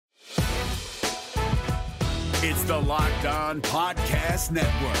It's the Locked On Podcast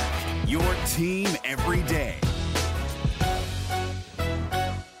Network, your team every day.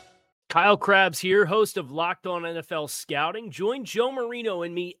 Kyle Krabs here, host of Locked On NFL Scouting. Join Joe Marino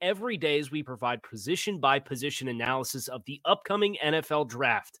and me every day as we provide position-by-position analysis of the upcoming NFL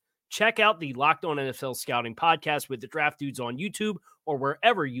Draft. Check out the Locked On NFL Scouting podcast with the Draft Dudes on YouTube or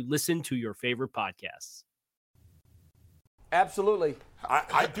wherever you listen to your favorite podcasts. Absolutely.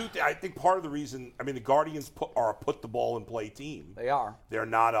 I think part of the reason, the Guardians are a put the ball in play team. They are. They're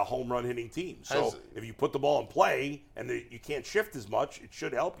not a home run hitting team. So if you put the ball in play and you can't shift as much, it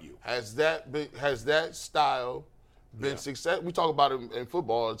should help you. Has that style been success? We talk about it in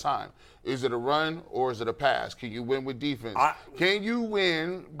football all the time. Is it a run or is it a pass? Can you win with defense? Can you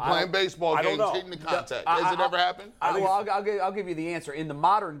win playing baseball games, hitting the contact? Has it ever happened? I'll give you the answer. In the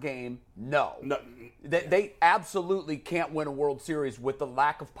modern game, no. They absolutely can't win a World Series with the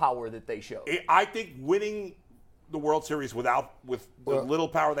lack of power that they show. I think winning the World Series with the little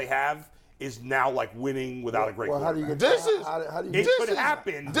power they have is now like winning without a great quarterback. It could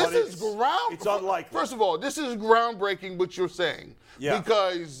happen. It's unlikely. First of all, this is groundbreaking what you're saying. Yeah.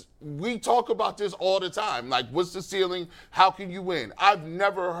 Because we talk about this all the time. Like, what's the ceiling? How can you win? I've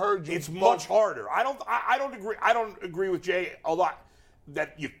never heard you. It's much harder. I don't agree. I don't agree with Jay a lot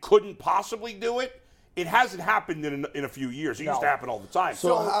that you couldn't possibly do it. It hasn't happened in a few years. It used to happen all the time.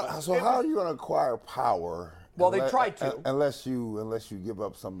 So how are you going to acquire power? Well, they tried to. Unless you give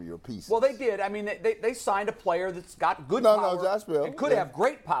up some of your pieces. Well, they did. They signed a player that's got good power. It could have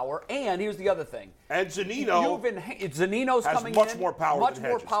great power. And here's the other thing. And Zanino's coming in. Much more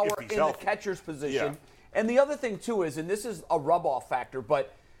power in the catcher's position. Yeah. And the other thing, too, is, and this is a rub-off factor,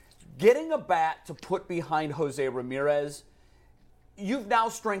 but getting a bat to put behind Jose Ramirez, you've now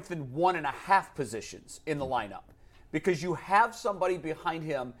strengthened 1.5 positions in the lineup because you have somebody behind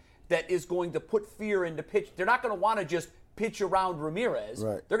him that is going to put fear into pitch. They're not going to want to just pitch around Ramirez.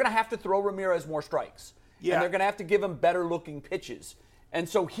 Right. They're going to have to throw Ramirez more strikes. Yeah. And they're going to have to give him better-looking pitches. And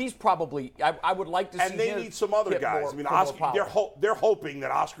so he's probably – I would like to see him. And they need some other guys. They're hoping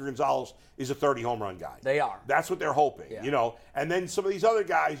that Oscar Gonzalez is a 30-home run guy. They are. That's what they're hoping, And then some of these other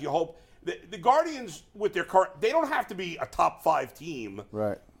guys, you hope – the Guardians, with their current, they don't have to be a top 5 team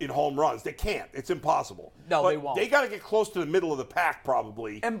in home runs. They can't. It's impossible. No, they won't. They got to get close to the middle of the pack,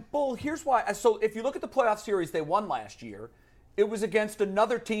 probably. And, Bull, here's why. So if you look at the playoff series they won last year, it was against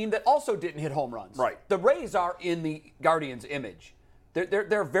another team that also didn't hit home runs. Right. The Rays are in the Guardians' image.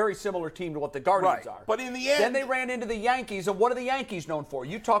 They're a very similar team to what the Guardians are. But in the end... Then they ran into the Yankees, and what are the Yankees known for?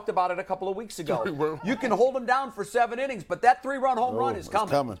 You talked about it a couple of weeks ago. You can hold them down for 7 innings, but that 3-run home run is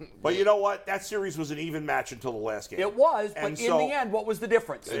coming. But you know what? That series was an even match until the last game. It was, but in the end, what was the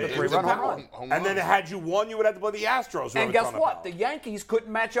difference? The 3-run home run. And then had you won, you would have to play the Astros. And guess what? The Yankees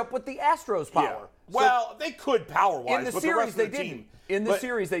couldn't match up with the Astros' power. Yeah. Well, they could power-wise, in the but series, the rest of the they team... didn't. In the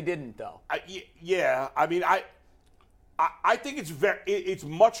series, they didn't, though. I think it's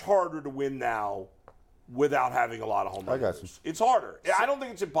much harder to win now without having a lot of home runs. I got you. It's harder. I don't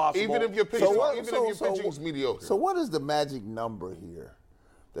think it's impossible. Even if your pitching's mediocre. So what is the magic number here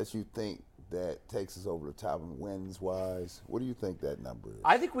that you think that takes us over the top and wins-wise? What do you think that number is?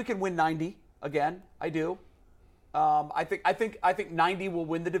 I think we can win 90 again. I do. I think 90 will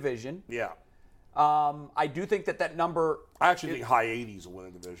win the division. Yeah. I do think that number. I actually think high 80s will win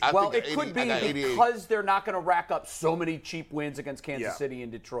the division. It could be because they're not going to rack up so many cheap wins against Kansas City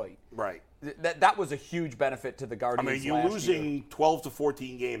and Detroit. Right. That was a huge benefit to the Guardians. You're losing 12 to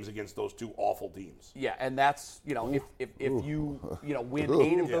 14 games against those two awful teams. Yeah, and that's if you win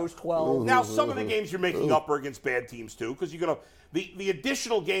 8 of those 12. Now some of the games you're making up are against bad teams too, because you're gonna the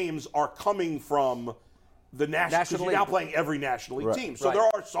additional games are coming from the National League. You're now playing every National League team. So there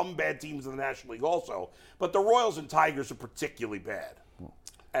are some bad teams in the National League also. But the Royals and Tigers are particularly bad.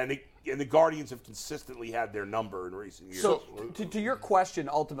 And the Guardians have consistently had their number in recent years. So to your question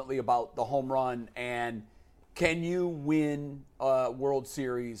ultimately about the home run and can you win a World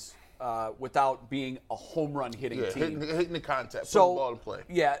Series without being a home run hitting team? Hitting the contact, putting the ball in play.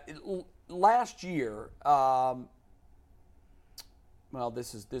 Yeah, last year well,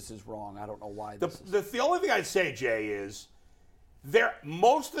 this is wrong. I don't know why. The only thing I'd say, Jay, is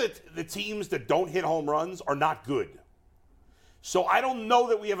most of the teams that don't hit home runs are not good. So I don't know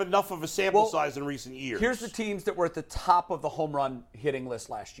that we have enough of a sample size in recent years. Here's the teams that were at the top of the home run hitting list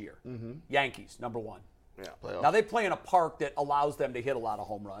last year. Mm-hmm. Yankees, number 1. Yeah. Playoffs. Now they play in a park that allows them to hit a lot of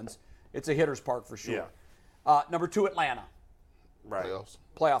home runs. It's a hitter's park for sure. Yeah. Number 2, Atlanta. Right.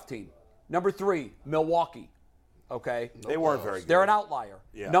 Playoff team. Number 3, Milwaukee. Okay. They weren't very good. They're an outlier.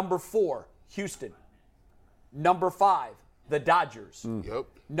 Yeah. Number 4, Houston. Number 5, the Dodgers. Yep.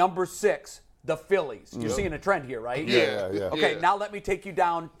 Number 6, the Phillies. You're seeing a trend here, right? Yeah. Okay, now let me take you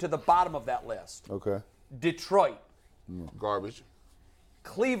down to the bottom of that list. Okay. Detroit. Garbage.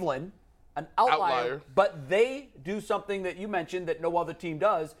 Cleveland, an outlier, but they do something that you mentioned that no other team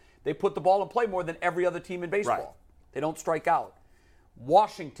does. They put the ball in play more than every other team in baseball. Right. They don't strike out.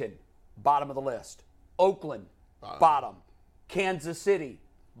 Washington, bottom of the list. Oakland, bottom. Kansas City,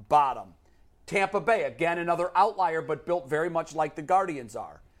 bottom. Tampa Bay, again, another outlier, but built very much like the Guardians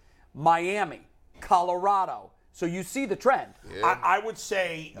are. Miami, Colorado. So you see the trend. Yeah. I would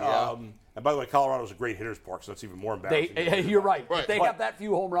say, and by the way, Colorado's a great hitter's park, so that's even more embarrassing. You're right. If they have that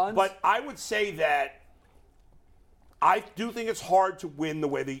few home runs. But I would say that I do think it's hard to win the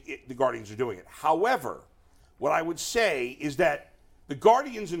way the Guardians are doing it. However, what I would say is that the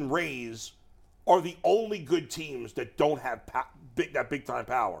Guardians and Rays are the only good teams that don't have that big-time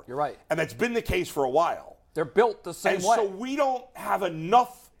power. You're right. And that's been the case for a while. They're built the same way. So we don't have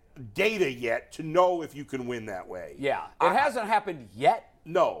enough data yet to know if you can win that way. Yeah. It hasn't happened yet.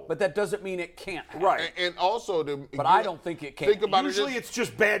 No. But that doesn't mean it can't happen. Right. And also, but I don't think it can. Think about Usually it's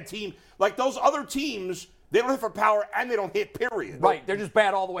just bad team. Like those other teams, they don't hit for power and they don't hit, period. Right. They're just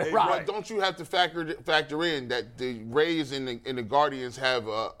bad all the way around. But don't you have to factor in that the Rays and the Guardians have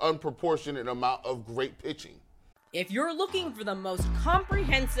an unproportionate amount of great pitching? If you're looking for the most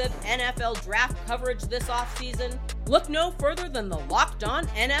comprehensive NFL draft coverage this offseason, look no further than the Locked On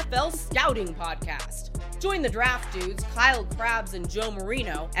NFL Scouting Podcast. Join the draft dudes, Kyle Krabs and Joe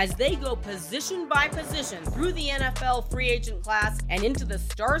Marino, as they go position by position through the NFL free agent class and into the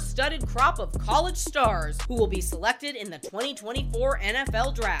star-studded crop of college stars who will be selected in the 2024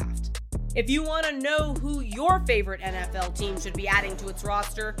 NFL Draft. If you want to know who your favorite NFL team should be adding to its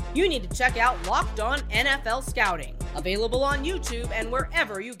roster, you need to check out Locked On NFL Scouting, available on YouTube and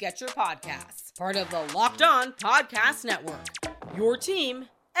wherever you get your podcasts. Part of the Locked On Podcast Network, your team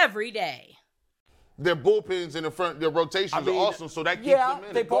every day. Their bullpens in the front, their rotations are awesome, so that keeps them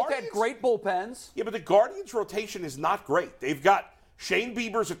in. They both had great bullpens. Yeah, but the Guardians' rotation is not great. They've got Shane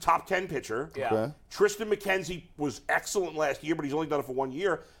Bieber's a top 10 pitcher. Yeah. Okay. Tristan McKenzie was excellent last year, but he's only done it for 1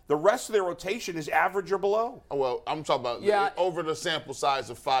 year. The rest of their rotation is average or below. Oh, well, I'm talking about over the sample size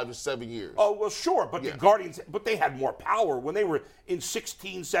of 5 to 7 years. Oh, well, sure, but the Guardians, but they had more power. When they were in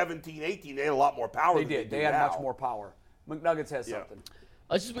 16, 17, 18, they had a lot more power They than did. They They had now. much more power. McNuggets has something.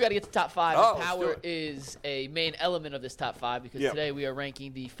 We got to get to top five. Oh, And power is a main element of this top five because today we are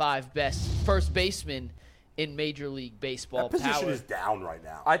ranking the 5 best first basemen in Major League Baseball. That position power is down right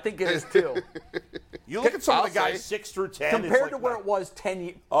now. I think it is too. You look at some of the I'll guys say, 6 through 10. Compared it's like to where it was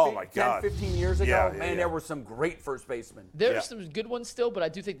 10, Oh, my God. 15 years ago, Yeah, there were some great first basemen. There are some good ones still, but I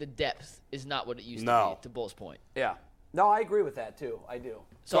do think the depth is not what it used to be, to Bull's point. Yeah. No, I agree with that too. I do.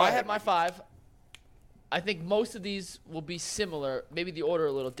 So I have my 5. I think most of these will be similar, maybe the order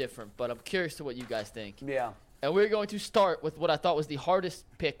a little different, but I'm curious to what you guys think. Yeah. And we're going to start with what I thought was the hardest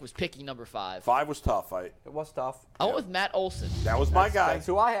pick, was picking number 5. 5 was tough. It was tough. I went with Matt Olson. That was my guy. That's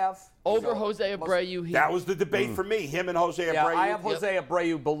who I have. Over Jose Abreu. That was the debate for me, him and Jose Abreu. Yeah, I have Jose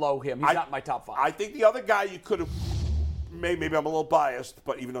Abreu below him. He's not in my top 5. I think the other guy you could have, maybe I'm a little biased,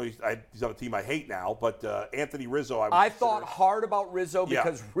 but even though he's on a team I hate now, but Anthony Rizzo. I thought hard about Rizzo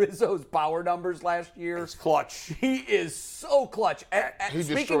because Rizzo's power numbers last year. It's clutch. He is so clutch. He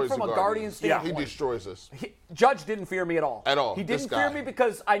Speaking destroys from the a Guardian standpoint, he destroys us. Judge didn't fear me at all. At all. He This didn't guy. fear me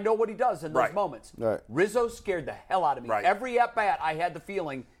because I know what he does in those moments. Right. Rizzo scared the hell out of me. Right. Every at-bat, I had the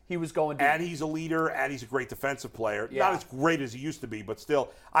feeling he was going deep. And he's a leader, and he's a great defensive player. Yeah. Not as great as he used to be, but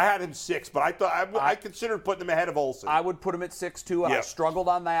still. I had him 6, but I thought I considered putting him ahead of Olsen. I would put him at 6 too, and I struggled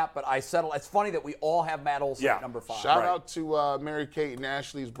on that, but I settled. It's funny that we all have Matt Olson at number 5. Shout out to Mary-Kate and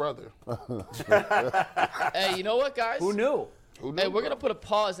Ashley's brother. Hey, you know what, guys? Who knew? Hey, we're going to put a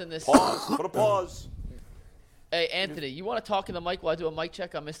pause in this. Pause. Put a pause. Hey, Anthony, you want to talk in the mic while I do a mic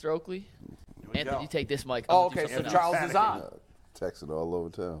check on Mr. Oakley? Anthony, you take this mic. Oh, okay, so Charles is on. Texting all over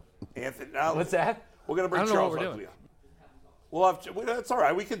town. Anthony, now What's that? we're going to bring I don't know Charles what we're up. doing. Well, that's all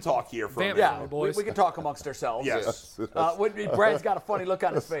right. We can talk here for a minute. Yeah, boys. we can talk amongst ourselves. Yes. Brad's got a funny look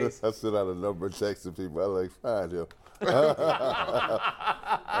on his face. I sent out a number of texting people. I like, find him.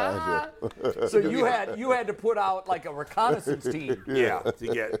 So you had to put out like a reconnaissance team. Yeah, to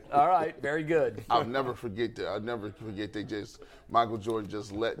get. All right, very good. I'll never forget that. Michael Jordan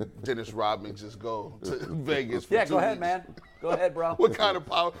just let Dennis Rodman just go to Vegas for 2 Go ahead, weeks. man. Go ahead, bro. What kind of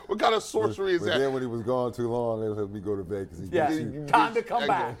power? What kind of sorcery is But that? then when he was gone too long, they let me go to Vegas. Time to come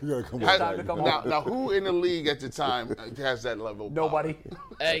back. You gotta come Has- back. time to come now, who in the league at the time has that level of power? Nobody.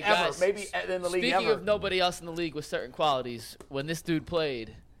 Hey, Ever. guys, Maybe in the league speaking ever. of nobody else in the league with certain qualities, when this dude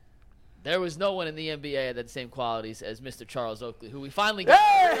played, There was no one in the NBA that had the same qualities as Mr. Charles Oakley, who we finally got.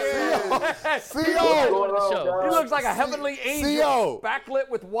 C.O. He looks like a heavenly angel. C.O. Backlit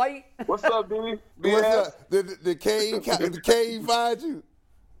with white. What's up, D? What's up? Did K find you?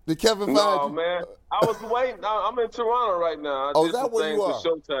 Did Kevin find you? No, man. I was waiting. I'm in Toronto right now. I did some things for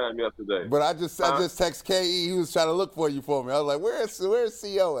Showtime yesterday. But I just text KE. He was trying to look for you for me. I was like, where's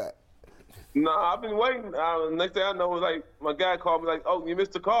CO at? No, I've been waiting. Next thing I know was like my guy called me like, "Oh, you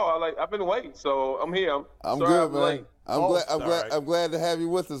missed the call." I'm like, "I've been waiting, so I'm here." I'm good, man. I'm glad to have you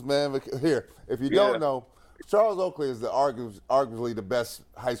with us, man. Here, if you don't know, Charles Oakley is arguably the best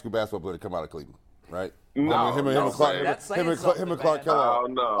high school basketball player to come out of Cleveland, right? No, him and Clark Keller.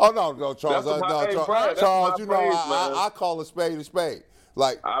 Oh, no, Charles. Brad, Charles, you know, praise, I call a spade.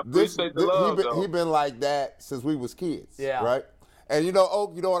 Like I appreciate the love, he been like that since we was kids, yeah, right? And you know,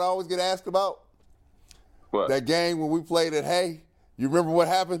 Oak, you know what I always get asked about? What? That game when we played at Hay. You remember what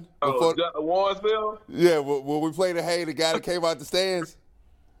happened? Warrensville? Yeah, when we played at Hay, the guy that came out the stands.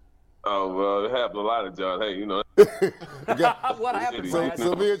 Oh, well, it happened a lot of John. Hey, you know. What happened, Brad?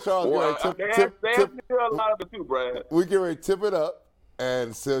 So me and Charles tip a lot of it too, Brad. We get ready to tip it up,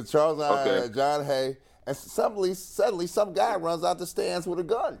 and so Charles and I, John Hay, and suddenly some guy runs out the stands with a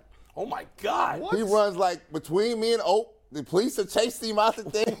gun. Oh, my God. What? He runs like between me and Oak. The police have chased him out the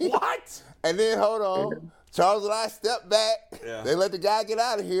thing. What? And then, hold on, Charles and I stepped back. Yeah. They let the guy get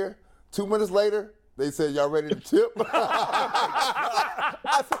out of here. 2 minutes later, they said, "Y'all ready to tip?" I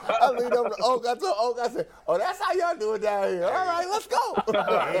leaned over to Oak. I told Oak, I said, "Oh, that's how y'all do it down here. All right, let's go."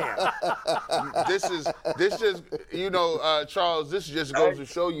 This just you know, Charles. This just goes to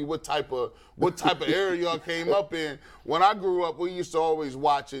show you what type of era y'all came up in. When I grew up, we used to always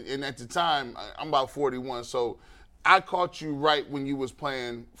watch it, and at the time, I'm about 41, so I caught you right when you was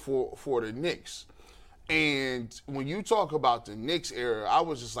playing for the Knicks. And when you talk about the Knicks era, I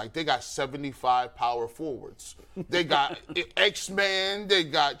was just like, they got 75 power forwards. They got X-Man. They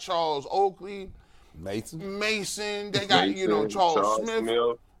got Charles Oakley. Mason. They got, Charles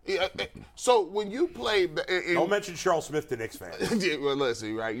Smith. Yeah, so when you played... Don't mention Charles Smith to Knicks fans. Yeah, well, listen,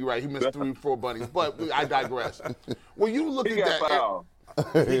 you're right. He missed 3-4 bunnies. But I digress. When you look at that...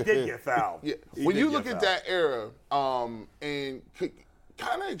 He did get fouled. Yeah. When you look at that era, and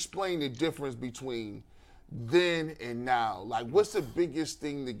kind of explain the difference between then and now. Like, what's the biggest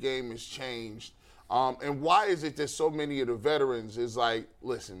thing the game has changed? And why is it that so many of the veterans is like,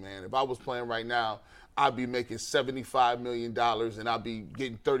 listen, man, if I was playing right now, I'd be making $75 million and I'd be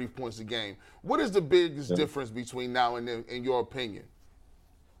getting 30 points a game. What is the biggest difference between now and then, in your opinion?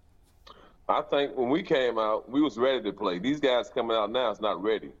 I think when we came out, we was ready to play. These guys coming out now is not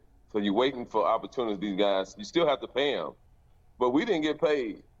ready. So you're waiting for opportunities, these guys. You still have to pay them. But we didn't get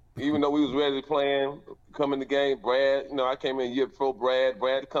paid. Even though we was ready to play, come in the game. Brad, I came in a year before Brad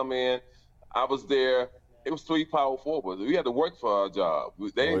to come in. I was there. It was 3 power forwards. We had to work for our job.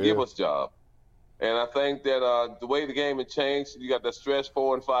 They didn't give us job. And I think that the way the game had changed, you got that stretch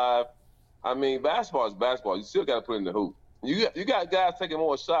 4 and 5. I mean, basketball is basketball. You still got to put in the hoop. You got guys taking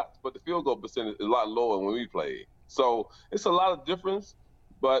more shots, but the field goal percentage is a lot lower when we played. So it's a lot of difference.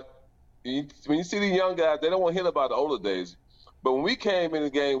 But when you see these young guys, they don't want to hear about the older days. But when we came in the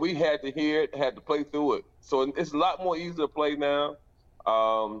game, we had to hear it, had to play through it. So it's a lot more easy to play now.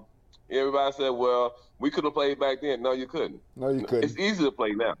 Everybody said, well, we could have played back then. No, you couldn't. No, you couldn't. It's easy to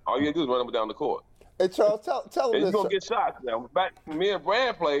play now. All you got to do is run them down the court. Hey, Charles, tell them and this. You're going to get shots now. Back when me and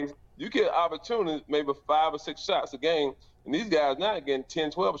Brad plays, you get opportunities, maybe 5 or 6 shots a game. And these guys now getting 10,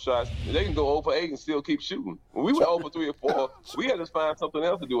 12 shots. And they can go 0 for 8 and still keep shooting. When we were 0 for 3 or 4, we had to find something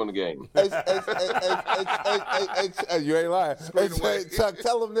else to do in the game. You ain't lying. Chuck,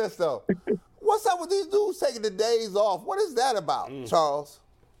 tell them this, though. What's up with these dudes taking the days off? What is that about, Charles?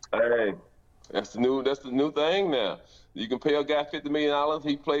 Hey, that's the new thing now. You can pay a guy $50 million.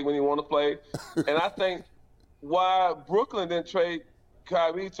 He play when he want to play. And I think why Brooklyn didn't trade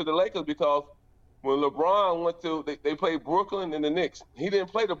Kyrie to the Lakers, because when LeBron went to, they played Brooklyn and the Knicks. He didn't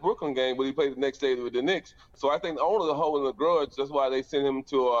play the Brooklyn game, but he played the next day with the Knicks. So I think the owner is holding a grudge. That's why they sent him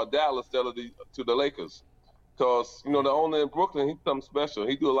to Dallas instead of to the Lakers. Because, the owner in Brooklyn, he's something special.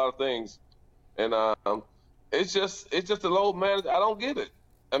 He do a lot of things. And it's just a low man. I don't get it.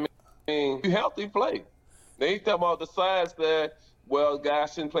 I mean, you healthy, play. They talk about the size that, well,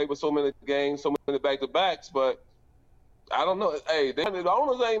 guys shouldn't play with so many games, so many back-to-backs, but I don't know. Hey, the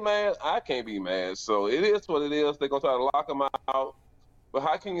owners ain't mad. I can't be mad. So it is what it is. They're going to try to lock them out. But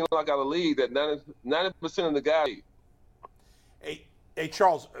how can you lock out a lead that 90% of the guys? Hey,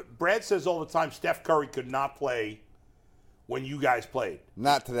 Charles, Brad says all the time Steph Curry could not play when you guys played.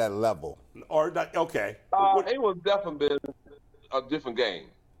 Not to that level. Or not, okay. It was definitely a different game.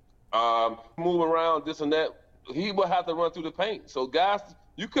 moving around, this and that. He would have to run through the paint. So guys,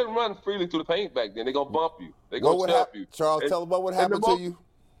 you couldn't run freely through the paint back then. They're going to bump you. They're going to tap you. Charles, tell them what would happen to you.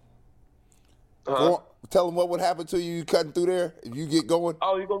 Tell them what would happen to you cutting through there if you get going.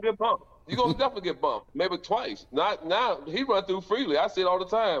 Oh, you're going to get bumped. You're going to definitely get bumped. Maybe twice. Not now. He run through freely. I see it all the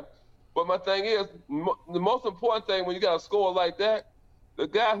time. But my thing is, the most important thing when you got a score like that, the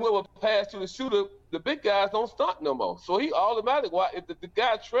guy whoever passed to the shooter, the big guys don't stunt no more. So he automatic. Why if the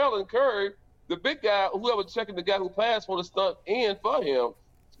guy trailing Curry, the big guy, whoever checking the guy who passed for the stunt in for him,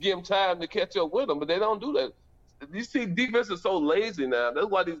 give him time to catch up with him. But they don't do that. You see, defense is so lazy now. That's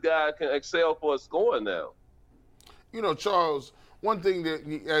why these guys can excel for scoring now. You know, Charles, one thing that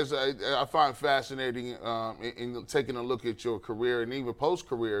as I find fascinating in taking a look at your career and even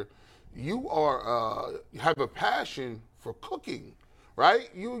post-career, you are have a passion for cooking,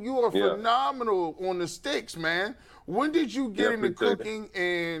 right? You are phenomenal on the sticks, man. When did you get into cooking,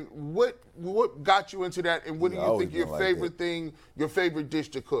 and what got you into that? And what do you think your favorite thing, your favorite dish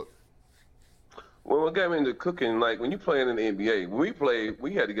to cook? Well, what got me into cooking, like when you playing in the NBA, when we played,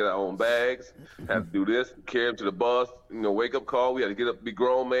 we had to get our own bags, have to do this, carry them to the bus, wake up call. We had to get up, be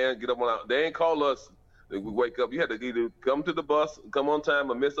grown man, get up on our, they ain't call us. We wake up, you had to either come to the bus, come on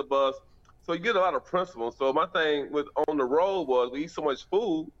time, or miss a bus. So you get a lot of principles. So my thing with on the road was we eat so much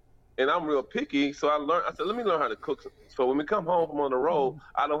food, and I'm real picky. So I said, let me learn how to cook. So when we come home from on the road,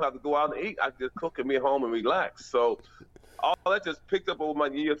 I don't have to go out and eat. I just cook at me at home and relax. So all that just picked up over my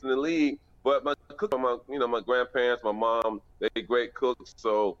years in the league. But my cooking, my grandparents, my mom, they great cooks.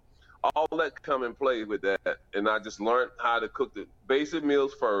 So all that come in play with that. And I just learned how to cook the basic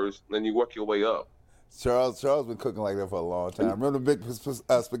meals first, and then you work your way up. Charles been cooking like that for a long time. Remember the big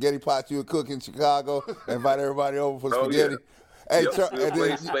spaghetti pot you would cook in Chicago? Invite everybody over for spaghetti? Yeah. Hey,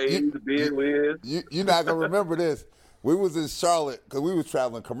 you're not going to remember this. We was in Charlotte because we was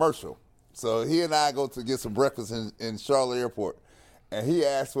traveling commercial. So he and I go to get some breakfast in Charlotte Airport. And he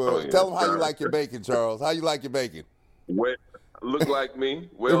asked for, tell him how you like your bacon, Charles. How you like your bacon? Look like me.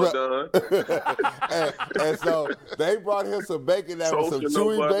 Well done. and so they brought him some bacon that was some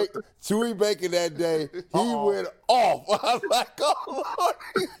chewy bacon that day. He went off. I was like, oh,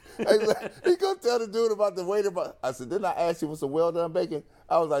 Lord. He gonna tell the dude about the waiter. I said, didn't I ask you for some well done bacon?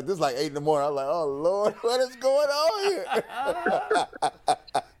 I was like, this is like 8 in the morning. I was like, oh, Lord, what is going on here?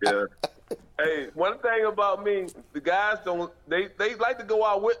 Yeah. Hey, one thing about me, the guys they like to go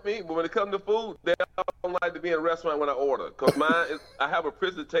out with me, but when it comes to food, they don't like to be in a restaurant when I order. Because I have a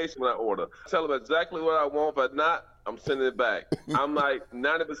presentation when I order. I tell them exactly what I want, but not, I'm sending it back. I'm like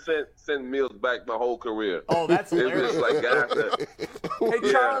 90% sending meals back my whole career. Oh, that's hilarious. It's just like guys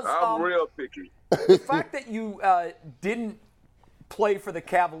hey, Charles, I'm real picky. The fact that you didn't play for the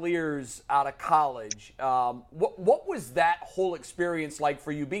Cavaliers out of college. What was that whole experience like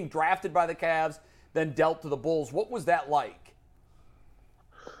for you, being drafted by the Cavs, then dealt to the Bulls? What was that like?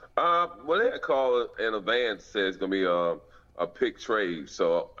 Well, they had called in advance, said it's going to be a pick trade,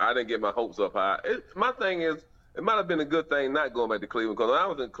 so I didn't get my hopes up high. My thing is, it might have been a good thing not going back to Cleveland, because when I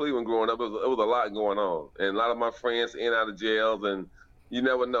was in Cleveland growing up, it was a lot going on, and a lot of my friends in and out of jails, and you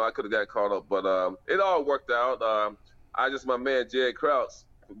never know, I could have got caught up, but it all worked out. My man Jerry Krause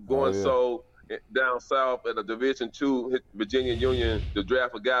so down south at a Division II Virginia Union to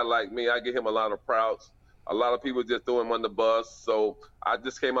draft a guy like me. I give him a lot of props. A lot of people just throw him on the bus. So I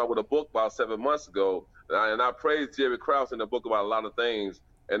just came out with a book about 7 months ago, and I praised Jerry Krause in the book about a lot of things.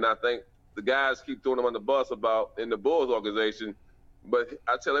 And I think the guys keep throwing him on the bus about in the Bulls organization. But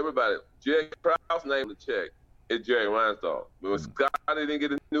I tell everybody, Jerry Krause named the check. It's Jerry Reinsdorf. When Scotty didn't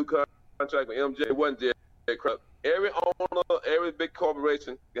get a new contract with MJ, it wasn't Jerry Krause. Every owner, every big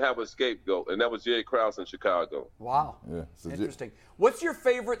corporation can have a scapegoat, and that was Jerry Krause in Chicago. Wow. Yeah, interesting. What's your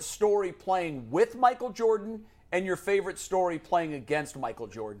favorite story playing with Michael Jordan and your favorite story playing against Michael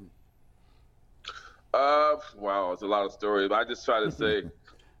Jordan? Wow, it's a lot of stories. I just try to say,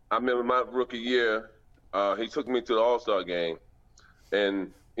 I remember my rookie year, he took me to the All-Star game,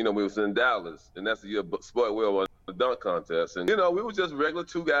 and, we was in Dallas, and that's the year Sport Will won the dunk contest. And, we were just regular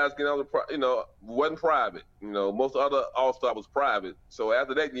two guys getting out of wasn't private. Most other All-Star was private. So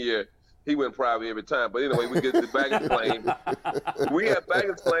after that year, he went private every time. But anyway, we get the baggage claim. We had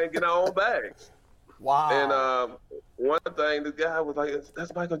baggage claim, get our own bags. Wow. And one thing, the guy was like,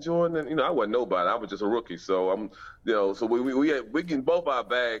 that's Michael Jordan. And, I wasn't nobody. I was just a rookie. So, so we get both our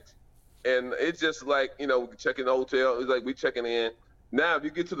bags. And it's just like, we check in the hotel. It's like we checking in. Now, if you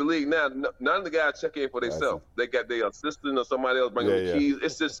get to the league now, none of the guys check in for themselves. They got their assistant or somebody else bringing the keys.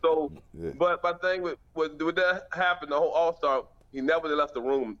 It's just so. Yeah. But my thing with that happened, the whole All-Star, he never left the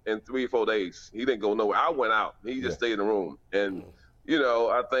room in 3 or 4 days. He didn't go nowhere. I went out. He just stayed in the room. And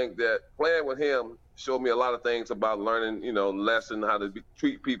I think that playing with him showed me a lot of things about learning, lesson how to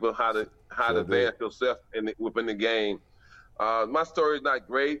treat people, how to advance yourself within the game. My story is not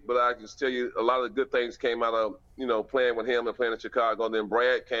great, but I can tell you a lot of good things came out of, playing with him and playing in Chicago. And then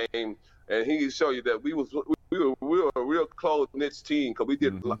Brad came, and he showed you that we were a real close-knit team because we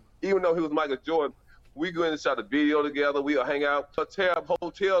did, even though he was Michael Jordan, we go in and shot a video together. We would hang out, tear up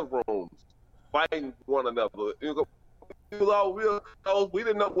hotel rooms, fighting one another. We was all real close. We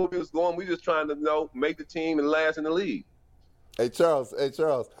didn't know where we was going. We just trying to, make the team and last in the league. Hey Charles, I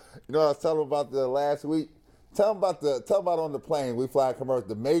was telling about the last week. Tell them about on the plane. We fly commercial,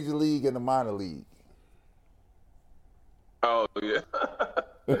 the major league and the minor league. Oh yeah.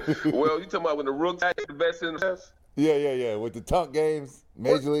 Well, you talking about when the rooks had the best in the best? Yeah. With the tunk games,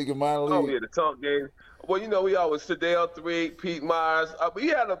 major league and minor league. Oh yeah, the tunk games. Well, we always Sedale 3, Pete Myers. We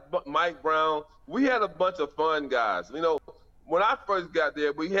had Mike Brown. We had a bunch of fun guys. When I first got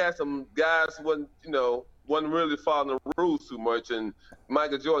there, we had some guys who wasn't really following the rules too much, and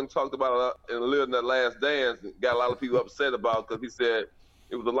Michael Jordan talked about it in Living That Last Dance. Got a lot of people upset about because he said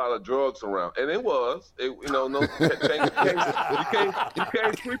it was a lot of drugs around, and it was. You can't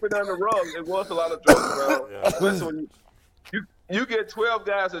sweep it under the rug. It was a lot of drugs around. Yeah. Listen, when you get 12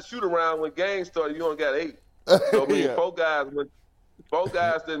 guys that shoot around when games started, you only got 8. So yeah. Four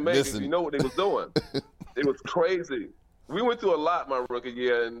guys didn't make it. You know what they was doing? It was crazy. We went through a lot my rookie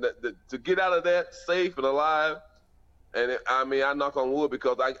year, and to get out of that safe and alive, and I knock on wood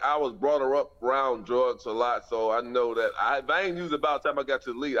because I was brought up around drugs a lot, so I know that if I ain't used it by the time I got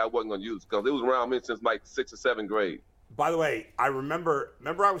to the league, I wasn't going to use it because it was around me since like 6th or 7th grade. By the way, I remember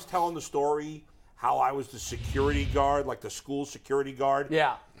I was telling the story how I was the security guard, like the school security guard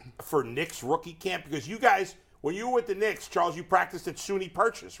for Knicks rookie camp, because you guys, when you were with the Knicks, Charles, you practiced at SUNY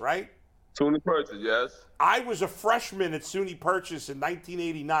Purchase, right? SUNY Purchase, yes. I was a freshman at SUNY Purchase in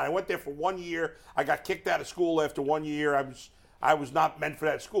 1989. I went there for 1 year. I got kicked out of school after 1 year. I was not meant for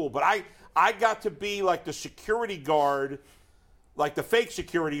that school. But I got to be like the security guard, like the fake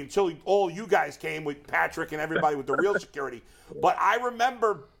security, until all you guys came with Patrick and everybody with the real security. But I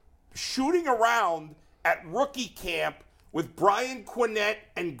remember shooting around at rookie camp with Brian Quinnett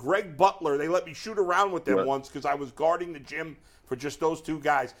and Greg Butler. They let me shoot around with them once because I was guarding the gym for just those two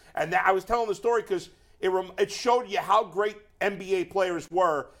guys. And I was telling the story because it showed you how great NBA players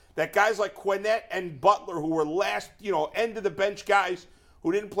were, that guys like Quinnett and Butler, who were last, end of the bench guys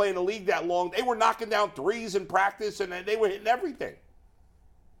who didn't play in the league that long, they were knocking down threes in practice, and they were hitting everything.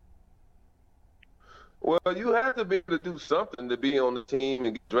 Well, you have to be able to do something to be on the team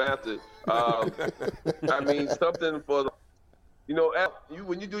and get drafted. Something for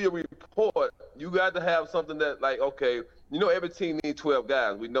when you do your report, you got to have something that, like, okay, every team needs 12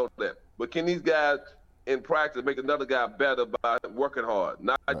 guys. We know that. But can these guys in practice make another guy better by working hard,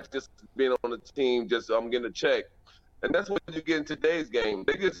 not just being on the team, just getting a check? And that's what you get in today's game.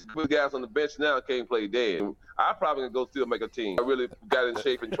 They just put guys on the bench now and can't play dead. I probably can go still make a team. I really got in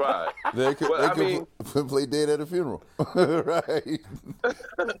shape and tried. They could play dead at a funeral. Right.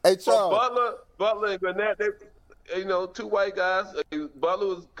 Hey, Charles. Butler and Gwinnett, two white guys.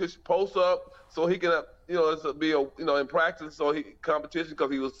 Butler could post up so he can, in practice, so competition because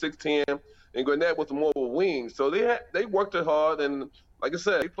he was 6'10", and Gwinnett was more of a wing. So they worked it hard, and like I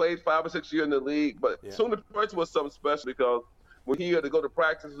said, he played 5 or 6 years in the league. But SUNY Purchase was something special because when he had to go to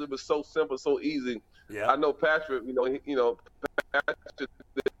practice, it was so simple, so easy. Yeah. I know Patrick. Patrick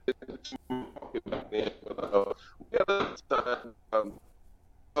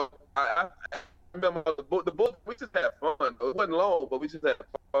I remember the book. We just had fun. It wasn't long, but we just had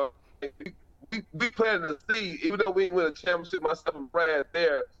fun. We planted to see, even though we didn't win a championship, myself and Brad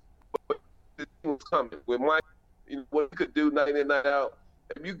there, but the team was coming. With Mike, what he could do night in and night out.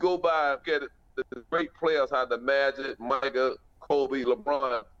 If you go by and get the great players, how the Magic, Micah, Kobe,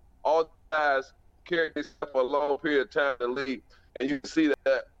 LeBron, all guys carried themselves for a long period of time in the league, and you can see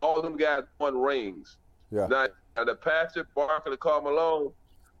that all of them guys won rings. Yeah. Now the Patrick, Barker, the Karl Malone,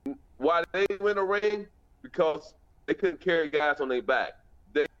 why they win a ring? Because they couldn't carry guys on their back.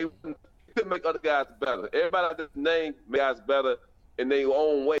 They couldn't make other guys better. Everybody just named guys better in their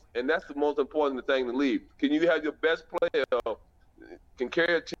own way, and that's the most important thing to leave. Can you have your best player can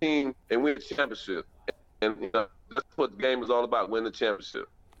carry a team and win a championship? And that's what the game is all about, winning the championship.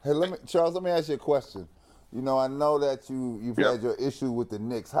 Hey, Charles, let me ask you a question. I know that you've had your issue with the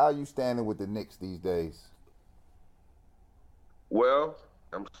Knicks. How are you standing with the Knicks these days? Well,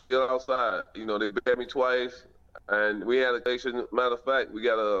 I'm still outside. They banned me twice, and we had a case. Matter of fact, we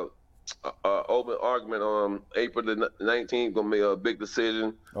got a open argument on April the 19th. Gonna be a big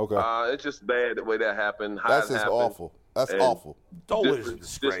decision. Okay. It's just bad the way that happened. That's just awful. That's awful. Dolan is a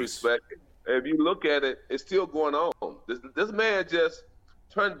disgrace. Disrespect. If you look at it, it's still going on. This man just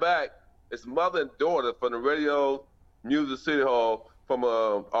turned back his mother and daughter from the Radio Music City Hall from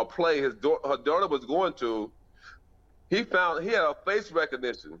a play her daughter was going to. He had a face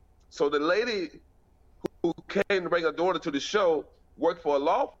recognition. So the lady who came to bring her daughter to the show worked for a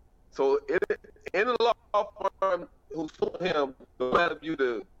law firm. So in a law firm who sued him, no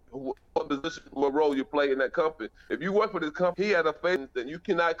matter what position, what role you play in that company, if you work for this company, he had a face that you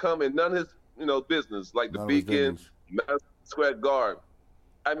cannot come in none of his business, like the Beacon, Madison Square Garden.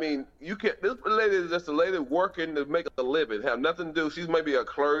 I mean, you can't. This lady is just a lady working to make a living, have nothing to do. She's maybe a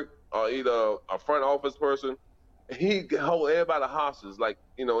clerk or either a front office person. He hold everybody hostage. Like,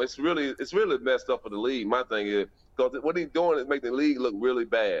 it's really messed up for the league. My thing is, because what he's doing is making the league look really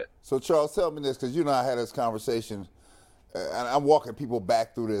bad. So, Charles, tell me this, because I had this conversation, and I'm walking people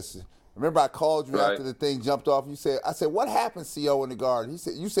back through this. Remember, I called you after the thing jumped off. I said, what happened, CO, in the garden?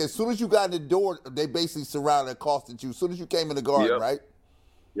 You said, as soon as you got in the door, they basically surrounded and accosted you. As soon as you came in the garden, right?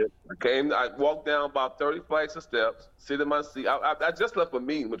 Yep. I walked down about 30 flights of steps, sit in my seat. I just left a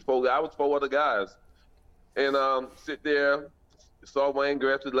meeting with 4 other guys. And sit there, saw Wayne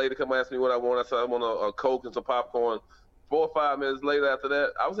Gretzky, the lady come ask me what I want. I said, I want a Coke and some popcorn. 4 or 5 minutes later after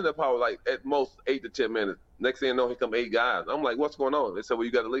that, I was in there probably like at most 8 to 10 minutes. Next thing you know, here come 8 guys. I'm like, what's going on? They said, well,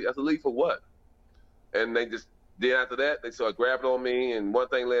 you got to leave. I said, leave for what? And then after that, they started grabbing on me, and one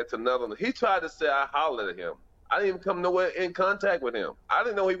thing led to another. He tried to say I hollered at him. I didn't even come nowhere in contact with him. I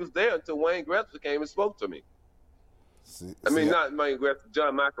didn't know he was there until Wayne Gretzky came and spoke to me. Not Wayne Gretzky,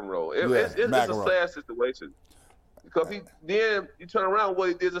 John McEnroe. It's a sad situation. Because then you turn around what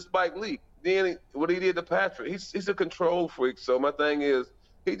he did to Spike Lee. Then what he did to Patrick. He's a control freak. So my thing is,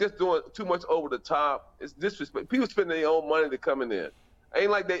 he just doing too much over the top. It's disrespect. People spending their own money to come in there. Ain't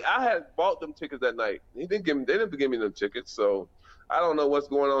like I had bought them tickets that night. They didn't give me them tickets. So I don't know what's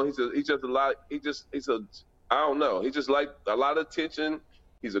going on. I don't know. He just like a lot of attention.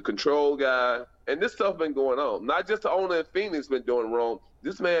 He's a control guy. And this stuff been going on. Not just the owner in Phoenix been doing wrong.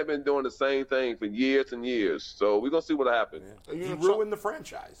 This man been doing the same thing for years and years. So we're going to see what happens. Yeah. He ruined the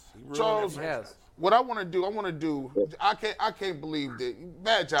franchise. Charles, what I want to do, I can't believe that.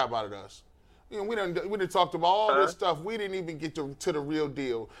 Bad job out of us. We done talked about all this stuff. We didn't even get to the real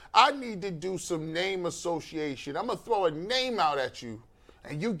deal. I need to do some name association. I'm going to throw a name out at you,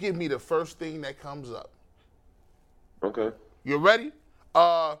 and you give me the first thing that comes up. Okay. You ready?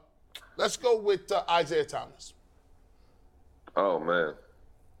 Let's go with Isaiah Thomas. Oh, man.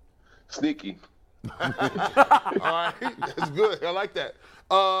 Sneaky. All right. That's good. I like that.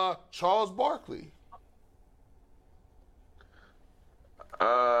 Charles Barkley.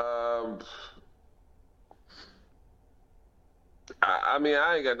 I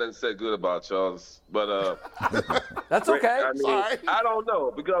ain't got nothing to say good about Charles, but that's okay. I don't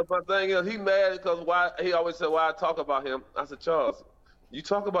know, because my thing is he mad because he always said why I talk about him. I said, Charles, you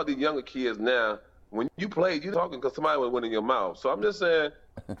talk about the younger kids now. When you played, you talking because somebody went in your mouth. So I'm just saying,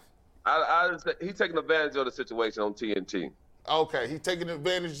 he's taking advantage of the situation on TNT. Okay, he's taking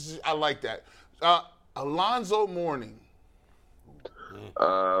advantage. I like that. Alonzo Mourning.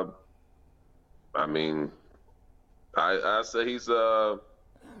 I say he's a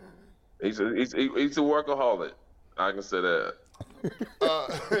workaholic. I can say that.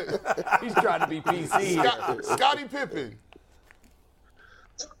 He's trying to be PC. Scottie Pippen.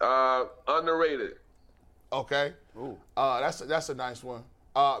 Underrated. Okay. Ooh. That's a nice one.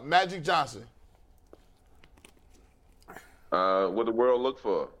 Magic Johnson. What the world look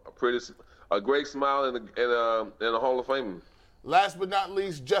for? A great smile and a Hall of Fame. Last but not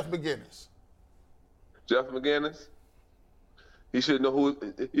least, Jeff McGinnis. Jeff McGinnis. He should know who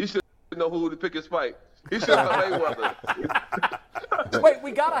to pick his fight. He should know Mayweather. Wait,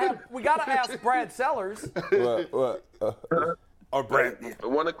 we gotta ask Brad Sellers. What? Or Brad.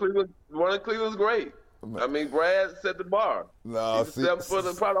 One of Cleveland's great. Brad set the bar. No, he's a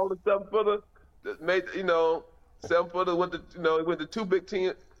 7-footer, probably only 7-footer that made 7-footer went to two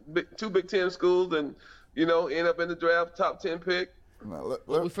Big Ten schools and end up in the draft top 10 pick. No,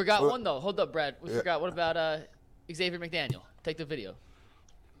 we forgot one though. Hold up, Brad. We forgot. What about Xavier McDaniel? Take the video.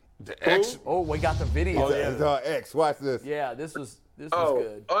 The X. Oh, we got the video. Oh, yeah. It's our X. Watch this. Yeah, this was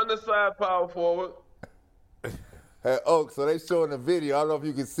good. Underside power forward. Hey, Oak, so they showing the video. I don't know if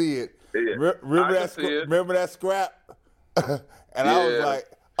you can see it. Yeah, remember that scrap? And I was like,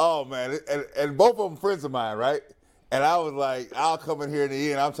 oh, man. And both of them friends of mine, right? And I was like, I'll come in here in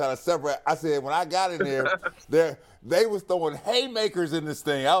the end. I'm trying to separate. I said, when I got in there, they was throwing haymakers in this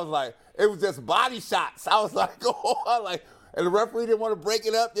thing. I was like, it was just body shots. I was like, and the referee didn't want to break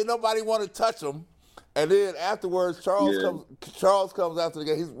it up. Didn't nobody want to touch them. And then afterwards, Charles comes after the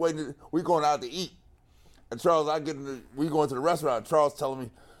game. He's waiting. We going out to eat. And Charles, we going to the restaurant. Charles telling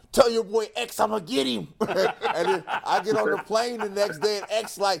me, tell your boy X I'm going to get him. And then I get on the plane the next day, and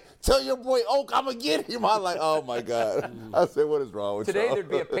X like, tell your boy Oak I'm going to get him. I'm like, oh, my God. I said, what is wrong with Today Charles? There'd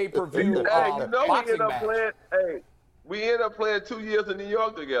be a pay-per-view boxing match. We ended up playing 2 years in New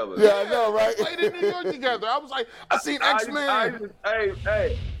York together. Yeah, I know, right? We played in New York together. I was like, I seen X-Men.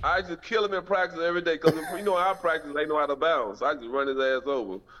 I used to kill him in practice every day because you know our practice they know how to bounce. I just run his ass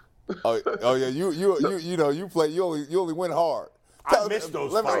over. Oh yeah, you play. You only win hard. I missed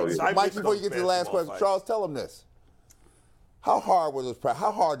those fights. Mike, before you get to the last question, Charles, tell him this. How hard was this practice?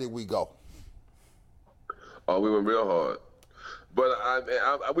 How hard did we go? Oh, we went real hard.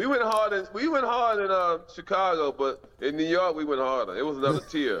 But we went hard in Chicago, but in New York we went harder. It was another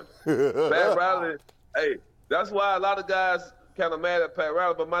tier. Pat Riley, hey, that's why a lot of guys kind of mad at Pat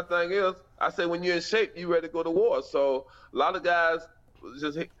Riley. But my thing is, I say when you're in shape, you ready to go to war. So a lot of guys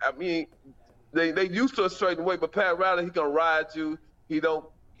they used to a certain way, but Pat Riley, he gonna ride you. He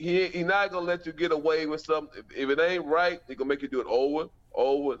not gonna let you get away with something. If it ain't right, he gonna make you do it over.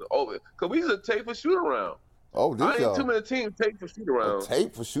 Cause we used to tape for shoot around. Oh, I ain't too many teams tape for shoot around.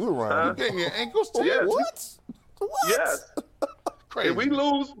 Tape for shoot around? You getting your ankles taped? Yes. What? Yes. Crazy. If we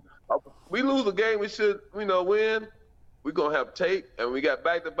lose a game we should, win, we're gonna have tape, and we got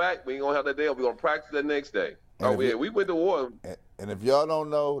back to back. We ain't gonna have that day. We're gonna practice the next day. We went to war. And if y'all don't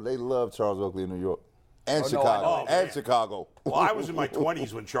know, they love Charles Oakley in New York and Chicago. Chicago. Well, I was in my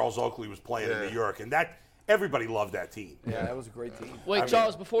 20s when Charles Oakley was playing in New York, and everybody loved that team. Yeah, that was a great team. Wait,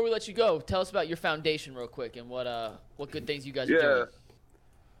 Charles, before we let you go, tell us about your foundation real quick and what good things you guys are doing.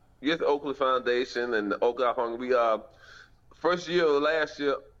 Yes, the Oakley Foundation and the Oak Out Hungry. Last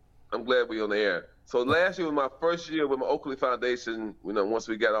year, I'm glad we're on the air. So last year was my first year with my Oakley Foundation, once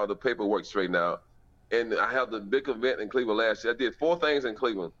we got all the paperwork straightened out. And I had the big event in Cleveland last year. I did 4 things in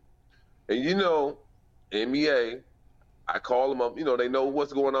Cleveland. And NBA, I call them up, they know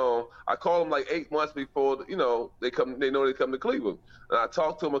what's going on. I call them like 8 months before, they know they come to Cleveland. And I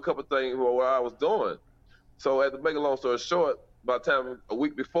talked to them a couple of things what I was doing. So to make a long story short, by the time a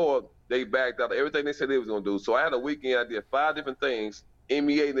week before, they backed out of everything they said they was going to do. So I had a weekend, I did 5 different things.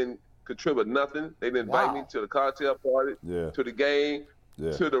 NBA didn't contribute nothing. They didn't invite me to the cocktail party, to the game,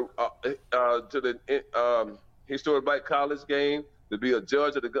 to the historic Black College game, to be a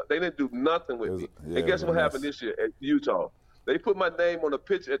judge of the. They didn't do nothing with me. And guess what happened this year at Utah? They put my name on the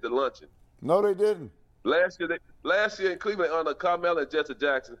picture at the luncheon. No, they didn't. Last year in Cleveland, under Carmelo and Jesse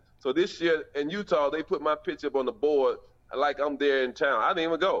Jackson. So this year in Utah, they put my picture up on the board like I'm there in town. I didn't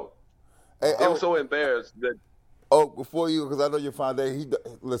even go. Hey, I was so embarrassed that. Oh, before you, because I know your foundation.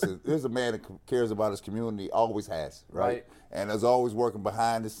 Listen, here's a man that cares about his community. Always has, right? And is always working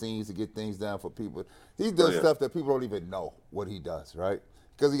behind the scenes to get things done for people. He does stuff that people don't even know what he does, right?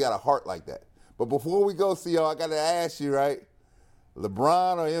 Because he got a heart like that. But before we go, CEO, I got to ask you, right?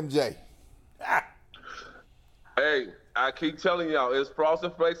 LeBron or MJ? Hey, I keep telling y'all, it's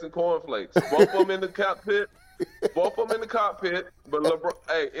Frosted Flakes and Corn Flakes. Both of them in the cockpit. But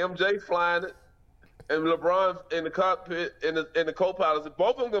MJ flying it. And LeBron in the cockpit, in the co-pilots,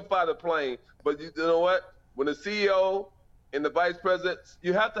 both of them can fly the plane. But you know what? When the CEO and the vice president,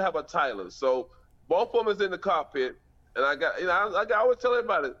 you have to have a Tyler. So both of them is in the cockpit. And I always tell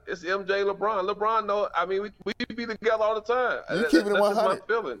everybody, it's MJ, LeBron. LeBron, we be together all the time. You keeping it 100. That's my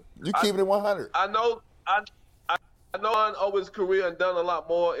feeling. You keeping it 100. I know on over his career and done a lot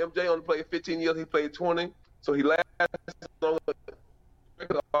more. MJ only played 15 years. He played 20. So he lasted longer.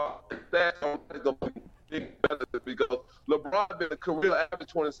 That's going to be better because LeBron been a career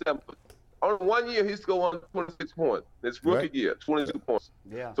average 27. On 1 year, he's going on 26 points. His rookie year, 22 points.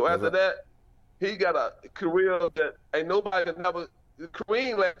 Yeah. So after that, he got a career that ain't nobody can never.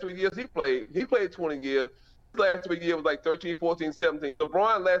 Kareem last 3 years he played 20 years. His last 3 years was like 13, 14, 17.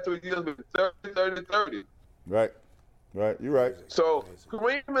 LeBron last 3 years was 30. Right. You're right. So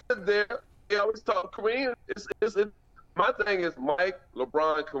Kareem is there. I always talk Kareem. My thing is Mike,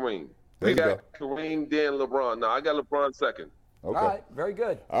 LeBron, Kareem. We got Kareem, then LeBron. Now, I got LeBron second. Okay. All right, very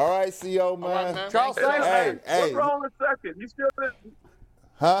good. All right, CEO, man. All right, man. Charles, hey. What's wrong with second? You still didn't?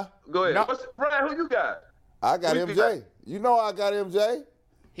 Huh? Go ahead. Brian, who you got? I got MJ. You know I got MJ.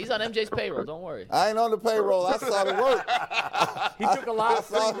 He's on MJ's payroll. Don't worry. I ain't on the payroll. I saw the work. He took a lot of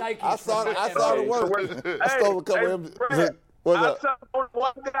free Nikes. I saw the work. I stole a couple of MJ. What's up?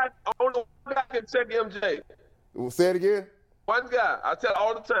 One guy can check MJ. Say it again. One guy. I tell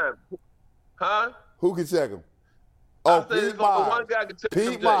all the time. Huh? Who can check him? Oh, Pete Myers. One guy can check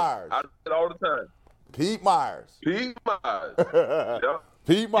Pete MJ. Myers. I tell all the time. Pete Myers. Yep.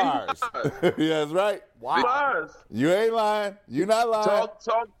 Pete Myers. Yeah, that's right. Wow. Pete Myers. You ain't lying. You not lying.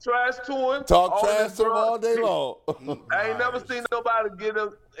 Talk trash to him. Talk trash to him all day long. I ain't never seen nobody get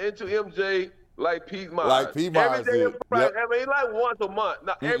into MJ like Pete Myers. Like Pete Myers every day. did. Yep. I mean, like once a month.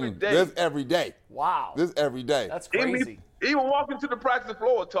 Not every day. This every day. Wow. This every day. That's crazy. Even walking to the practice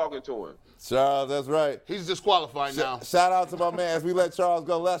floor talking to him. Charles, that's right. He's disqualified now. Shout out to my man. As we let Charles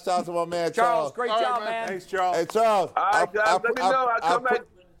go, shout out to my man, Charles. Great job, man. Thanks, Charles. Hey, Charles. All right, guys, let me know. I'll come back.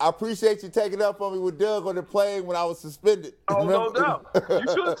 I appreciate you taking up on me with Doug on the plane when I was suspended. Oh, no doubt. You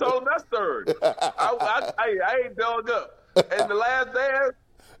should have told him that's third. I ain't dug up. And the last dance,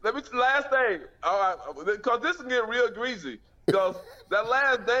 last thing, because this is getting real greasy. Because that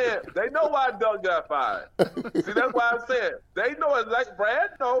last dance, they know why Doug got fired. See, that's why I'm saying. They know it. Like Brad,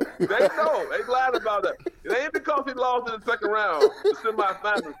 no. They know. They lied about that. It ain't because he lost in the second round, the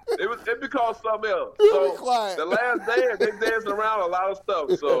semifinals. It because something else. So the last dance, they dancing around a lot of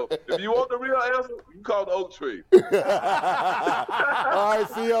stuff. So if you want the real answer, you call the oak tree. All right,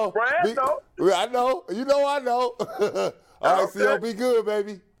 CO. Brad, no. I know. You know I know. All right, CO, be good,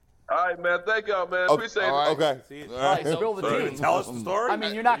 baby. All right, man. Thank y'all, man. Appreciate it. Okay. All right, spill the tea. Tell us the story. I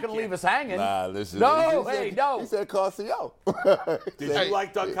mean, you're not going to leave us hanging. Nah, listen. No, He said call CO. Did you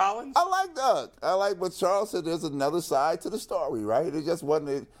like Doug Collins? I like Doug. But Charles said there's another side to the story, right? It just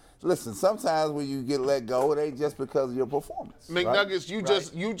wasn't. Listen, sometimes when you get let go, it ain't just because of your performance. McNuggets,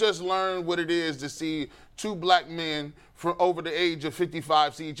 right? you just learned what it is to see two black men from over the age of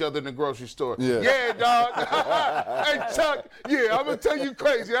 55 see each other in the grocery store. Yeah, dog. Hey, Chuck, yeah, I'm going to tell you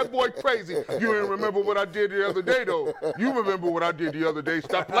crazy. That boy crazy. You ain't remember what I did the other day, though. You remember what I did the other day.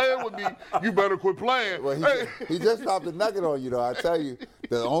 Stop playing with me. You better quit playing. Well, he just dropped a nugget on you, though. I tell you,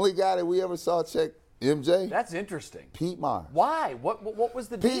 the only guy that we ever saw check MJ. That's interesting. Pete Myers. Why? What was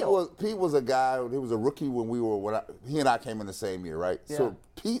the deal? Pete was a guy. He was a rookie when he and I came in the same year, right? Yeah. So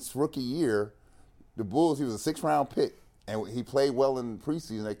Pete's rookie year, the Bulls, he was a 6th-round pick, and he played well in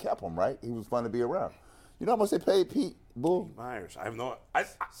preseason. They kept him, right? He was fun to be around. You know how much they paid Pete Bull? Myers. I have no.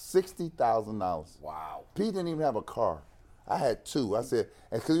 $60,000. Wow. Pete didn't even have a car. I had two. I said,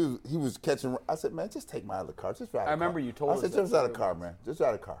 and because he was catching, I said, man, just take my other car. Just drive a car. I remember you told us. I said, just drive a car, man. Just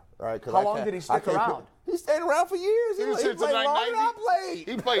drive a car. All right. How long did he stick around? He stayed around for years. He played longer than I played.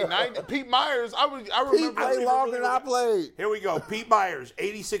 He played 90. Pete Myers, I remember. He played longer than I played. Here we go. Pete Myers,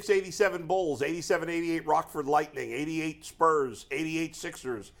 86-87 Bulls, 87-88 Rockford Lightning, 88 Spurs, 88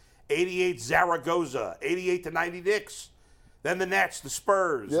 Sixers, 88 Zaragoza, 88-90 Knicks. Then the Nets, the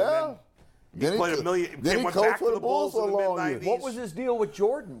Spurs. Yeah. He played a million. Then he went coached back for to the Bulls for a in the long mid-90s. year. What was his deal with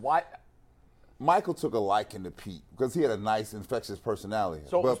Jordan? Why? Michael took a liking to Pete because he had a nice, infectious personality.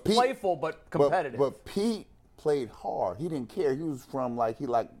 So it was playful but competitive. But Pete played hard. He didn't care. He was from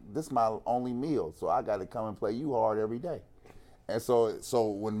this is my only meal, so I got to come and play you hard every day. And so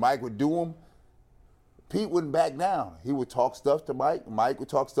when Mike would do him, Pete wouldn't back down. He would talk stuff to Mike. Mike would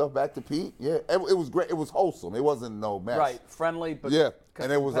talk stuff back to Pete. Yeah, it was great. It was wholesome. It wasn't no mess. Right, friendly, but yeah.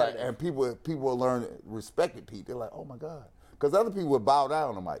 And it was like, competitive. and people learned, respected Pete. They're like, oh my God, because other people would bow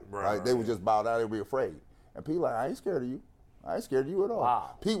down to Mike. Right? They would just bow down. They'd be afraid. And Pete like, I ain't scared of you. I ain't scared of you at all.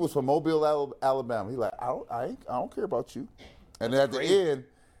 Wow. Pete was from Mobile, Alabama. He's like, I don't care about you. And then at the end,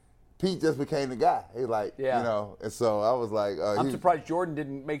 Pete just became the guy. He's like, you know, and so I was like, I'm surprised Jordan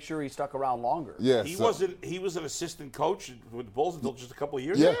didn't make sure he stuck around longer. Yeah, he was an assistant coach with the Bulls until just a couple of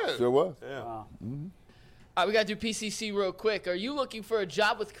years ago. ago. Yeah, sure was. Yeah. Wow. Mm-hmm. All right, we got to do PCC real quick. Are you looking for a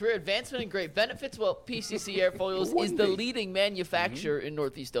job with career advancement and great benefits? Well, PCC Airfoils is the leading manufacturer in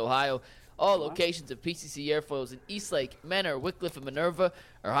Northeast Ohio. All locations of PCC Airfoils in Eastlake, Menor, Wickliffe, and Minerva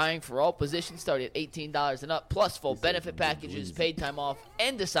are hiring for all positions starting at $18 and up, plus full benefit packages, paid time off,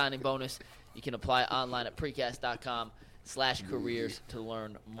 and a signing bonus. You can apply online at precast.com/careers to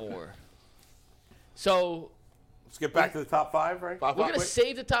learn more. So let's get back to the top five, right? We're going to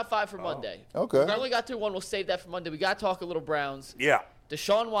save the top five for Monday. Okay. We only got through one. We'll save that for Monday. We got to talk a little Browns. Yeah.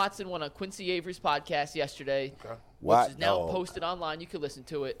 Deshaun Watson went on Quincy Avery's podcast yesterday, What? which is now posted online. You can listen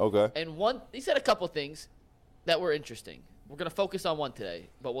to it. Okay. And he said a couple things that were interesting. We're going to focus on one today,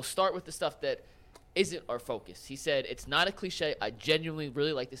 but we'll start with the stuff that isn't our focus. He said, it's not a cliche. I genuinely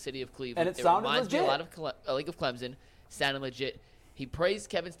really like the city of Cleveland. And it sounded reminds legit. me a lot of League of Clemson. Sounded legit. He praised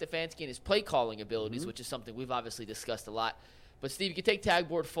Kevin Stefanski and his play calling abilities, which is something we've obviously discussed a lot. But, Steve, you can take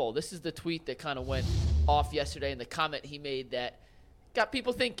Tagboard full. This is the tweet that kind of went off yesterday and the comment he made that got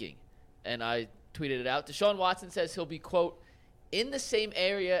people thinking. And I tweeted it out. Deshaun Watson says he'll be, quote, in the same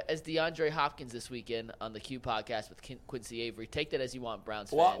area as DeAndre Hopkins this weekend on the Q podcast with Quincy Avery. Take that as you want, Browns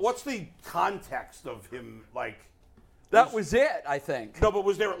fans. Well, what's the context of him, like? That was it, I think. No, but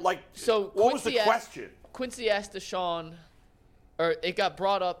was there, like, so what was the question? Quincy asked Deshaun, or it got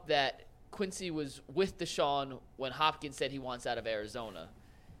brought up that Quincy was with Deshaun when Hopkins said he wants out of Arizona.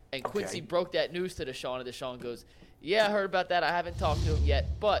 And Quincy broke that news to Deshaun, and Deshaun goes, yeah, I heard about that. I haven't talked to him yet,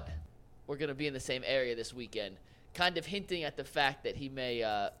 but we're going to be in the same area this weekend. Kind of hinting at the fact that he may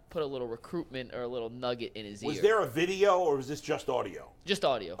put a little recruitment or a little nugget in his ear. Was there a video, or was this just audio? Just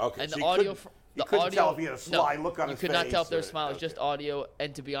audio. Okay. And so the audio, you couldn't tell if he had a sly look on his face. You could not tell if there was a smile. It was just audio.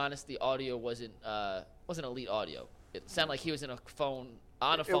 And to be honest, the audio wasn't elite audio. It sounded like he was on a phone in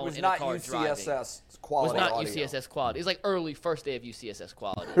a car driving. It was not UCSS quality. It was not audio. UCSS quality. It was like early first day of UCSS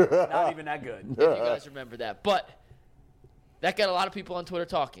quality. Not even that good. If you guys remember that. But that got a lot of people on Twitter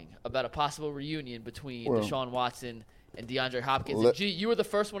talking about a possible reunion between Deshaun Watson and DeAndre Hopkins. And, you were the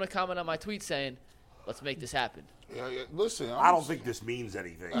first one to comment on my tweet saying, let's make this happen. Yeah, listen, I don't think this means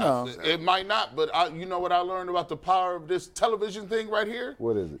anything. No. It might not, but you know what I learned about the power of this television thing right here?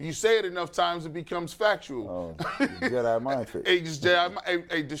 What is it? You say it enough times, it becomes factual. Oh, Jedi mind trick. Hey,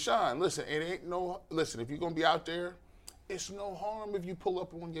 Deshaun, listen, if you're going to be out there, it's no harm if you pull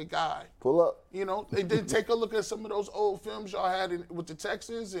up on your guy. Pull up. You know, and then take a look at some of those old films y'all had with the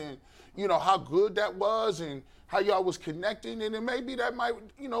Texans and, you know, how good that was and how y'all was connecting. And then maybe that might,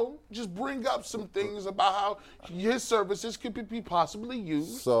 you know, just bring up some things about how his services could be possibly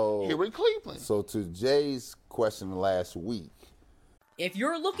used here in Cleveland. So to Jay's question last week, if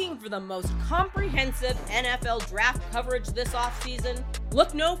you're looking for the most comprehensive NFL draft coverage this offseason,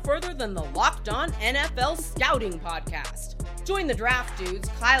 look no further than the Locked On NFL Scouting Podcast. Join the draft dudes,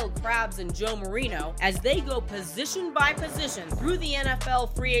 Kyle Krabs and Joe Marino, as they go position by position through the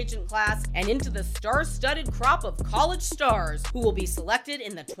NFL free agent class and into the star-studded crop of college stars who will be selected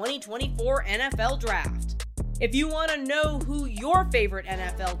in the 2024 NFL Draft. If you want to know who your favorite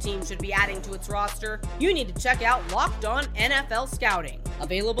NFL team should be adding to its roster, you need to check out Locked On NFL Scouting,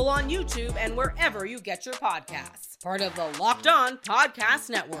 available on YouTube and wherever you get your podcasts. Part of the Locked On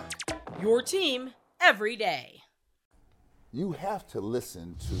Podcast Network, your team every day. You have to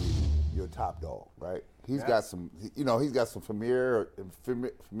listen to your top dog, right? He's got some, he's got some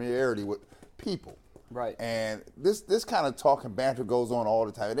familiarity with people. Right. And this kind of talk and banter goes on all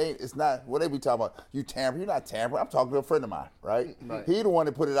the time. It's not what they be talking about. You tamper. You're not tampering. I'm talking to a friend of mine, right? He the one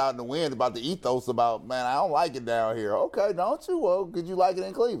that put it out in the wind about the ethos about, man, I don't like it down here. Okay, don't you? Well, could you like it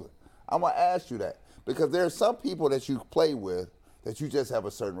in Cleveland? I'm going to ask you that. Because there are some people that you play with that you just have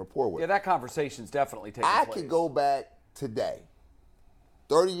a certain rapport with. Yeah, that conversation's definitely taking place. I could go back today,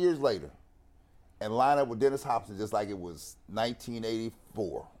 30 years later, and line up with Dennis Hopkins just like it was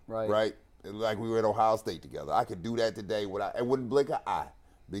 1984, right? Like we were at Ohio State together. I could do that today I wouldn't blink an eye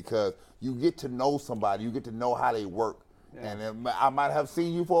because you get to know somebody. You get to know how they work. Yeah. And I might have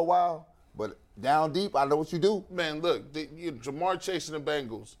seen you for a while, but down deep, I know what you do. Man, look, Jamar Chase and the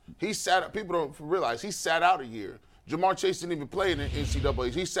Bengals, he sat out. People don't realize he sat out a year. Jamar Chase didn't even play in the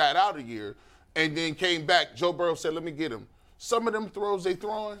NCAA. He sat out a year and then came back. Joe Burrow said, let me get him. Some of them throws they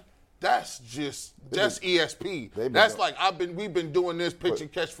throwing, that's ESP. That's like we've been doing this pitch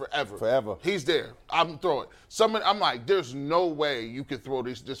and catch forever. Forever. He's there. I'm throwing. I'm like, there's no way you could throw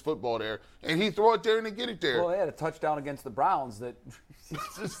this football there. And he throw it there and then get it there. Well, they had a touchdown against the Browns that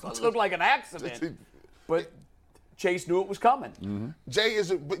just looked like an accident. But Chase knew it was coming. Mm-hmm. Jay,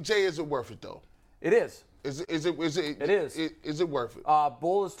 is it worth it though? It is. It is. Is it worth it?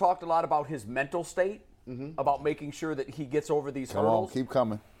 Bull has talked a lot about his mental state, about making sure that he gets over these hurdles. Keep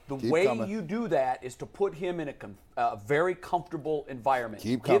coming. The way you do that is to put him in a very comfortable environment.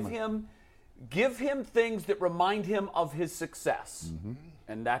 Keep coming. Give him things that remind him of his success,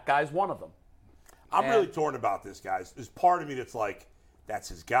 and that guy's one of them. I'm really torn about this, guys. There's part of me that's like, that's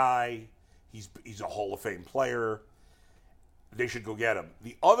his guy. He's a Hall of Fame player. They should go get him.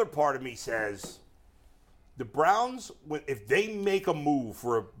 The other part of me says, the Browns, if they make a move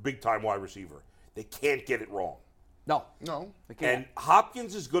for a big-time wide receiver, they can't get it wrong. No, they can't. And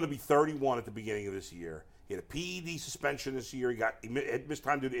Hopkins is going to be 31 at the beginning of this year. He had a PED suspension this year. He missed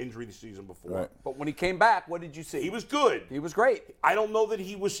time due to injury the season before. Right. But when he came back, what did you see? He was good. He was great. I don't know that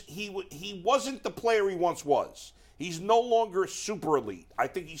he wasn't the player he once was. He's no longer super elite. I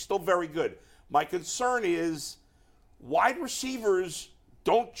think he's still very good. My concern is wide receivers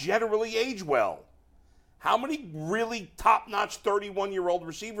don't generally age well. How many really top-notch 31-year-old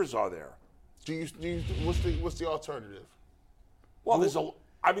receivers are there? What's the alternative? Well, there's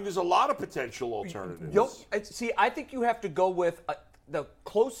a lot of potential alternatives. See, I think you have to go with the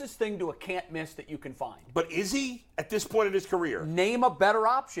closest thing to a can't miss that you can find. But is he at this point in his career? Name a better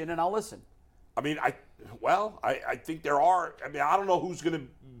option, and I'll listen. I mean, I think there are. I mean, I don't know who's going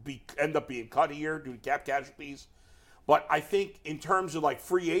to end up being cut here due to cap casualties, but I think in terms of like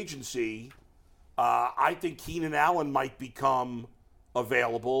free agency, I think Keenan Allen might become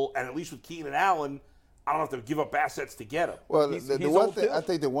available, and at least with Keenan Allen, I don't have to give up assets to get him. Well, the one thing, I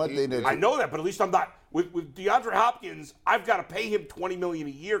think the one thing that I know that, but at least I'm not with DeAndre Hopkins. I've got to pay him $20 million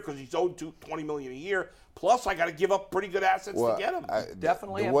a year because he's owed $20 million a year. Plus, I got to give up pretty good assets to get him.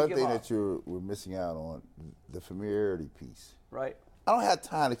 Definitely. The one thing that we're missing out on, the familiarity piece. Right. I don't have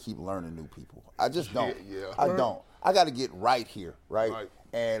time to keep learning new people. I just don't. Yeah. I don't. I got to get right here, right?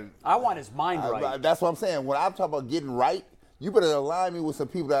 And I want his mind right. That's what I'm saying. When I'm talking about getting right, you better align me with some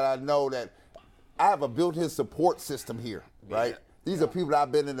people that I know that I have a built-in support system here, right? These are people that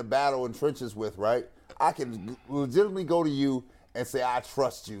I've been in the battle and trenches with, right? I can legitimately go to you and say, I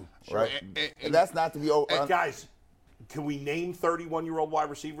trust you, right? And that's not to be over. And guys, can we name 31-year-old wide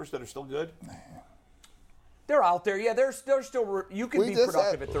receivers that are still good? They're out there. Yeah, they're still. You can be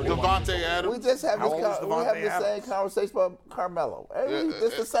productive at 31. Devontae Adams. We just have the same conversation about Carmelo.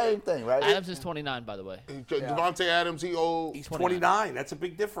 It's the same thing, right? Adams is 29, by the way. Devontae Adams, he's 29. That's a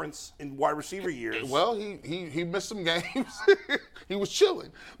big difference in wide receiver years. Well, he missed some games. He was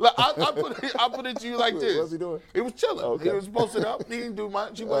chilling. Like, I put it to you like this. What was he doing? He was chilling. Okay. He was posted up. He didn't do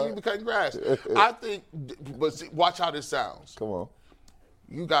much. He wasn't even cutting grass. I think, but see, watch how this sounds. Come on.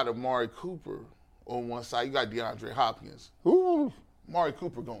 You got Amari Cooper on one side. You got DeAndre Hopkins. Ooh. Amari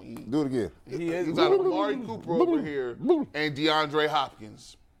Cooper gonna eat. Do it again. You got Amari Cooper over here and DeAndre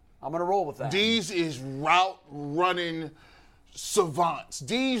Hopkins. I'm gonna roll with that. These is route running savants.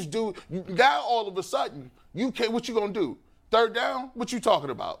 These do now all of a sudden you can't. What you gonna do? Third down? What you talking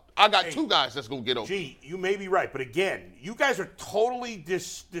about? I got two guys that's gonna get over. Gee, you may be right, but again, you guys are totally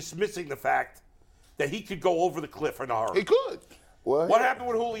dismissing the fact that he could go over the cliff in a hurry. He could. What happened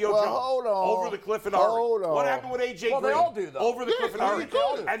with Julio Jones? Hold on. Over the cliff in a hurry. Hold on. What happened with A.J. Green? They all do, though. Over the cliff in a hurry.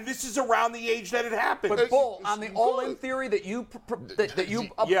 And this is around the age that it happened. But Bull, on the all-in theory that you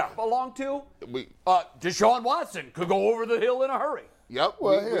belong to, Deshaun Watson could go over the hill in a hurry. Yep,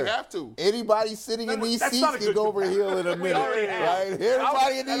 well, we have to. Anybody sitting in these seats can go over the hill in a minute, right?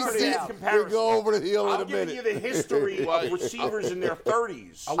 Everybody in these seats can go over the hill in a minute. I'm giving you the history of receivers in their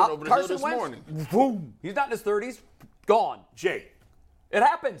 30s. I went over the hill this morning. Boom. He's not in his 30s. Gone. Jay. It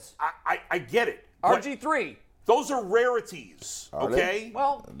happens. I get it. RG3. Those are rarities, okay?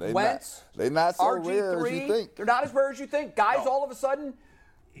 Well, Wentz. They're not so RG3, rare as you think. They're not as rare as you think. Guys all of a sudden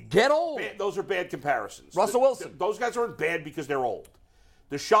get old. Those are bad comparisons. Russell Wilson. Those guys aren't bad because they're old.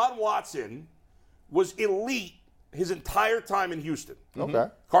 Deshaun Watson was elite his entire time in Houston. Okay.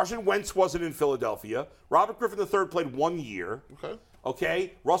 Carson Wentz wasn't in Philadelphia. Robert Griffin III played 1 year.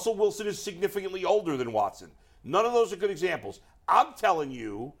 Okay. Russell Wilson is significantly older than Watson. None of those are good examples. I'm telling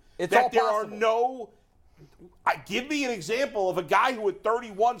you that there are no. Give me an example of a guy who at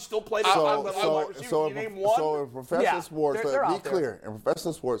 31 still played at wide receiver. Can you name one? So in professional sports, be clear. In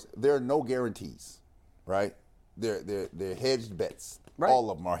professional sports, there are no guarantees, right? They're hedged bets. Right.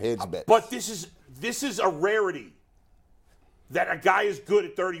 All of them are hedged bets. But this is a rarity that a guy is good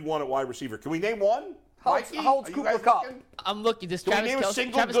at 31 at wide receiver. Can we name one? How old's Cooper Kupp? I'm looking. This Can we name a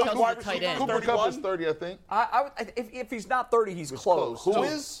single good wide receiver? Cooper Kupp is 30, I think. If he's not 30, he's close. Who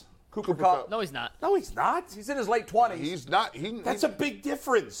is? Cooper Kupp. No, he's not. No, he's not. He's in his late 20s. He's not. That's a big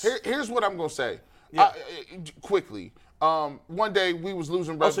difference. Here's what I'm going to say. Quickly. One day we was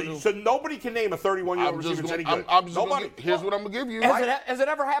losing revenue. So nobody can name a 31-year-old receiver that's any good. Nobody. Here's what I'm going to give you. Has it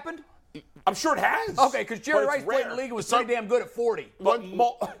ever happened? I'm sure it has. Okay, because Jerry Rice played in the league and was pretty damn good at 40. But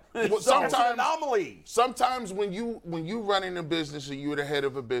sometimes an anomaly. Sometimes when you running a business and you're the head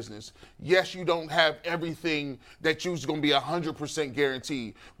of a business, yes, you don't have everything that you're going to be 100%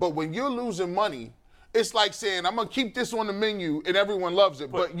 guaranteed. But when you're losing money, it's like saying, I'm going to keep this on the menu and everyone loves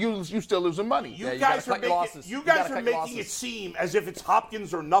it, but you still losing money. You guys are making it seem as if it's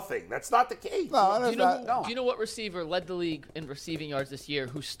Hopkins or nothing. That's not the case. Do you know what receiver led the league in receiving yards this year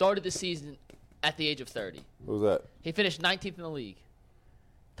who started the season at the age of 30? Who's that? He finished 19th in the league.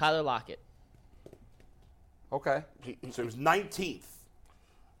 Tyler Lockett. Okay. So he was 19th.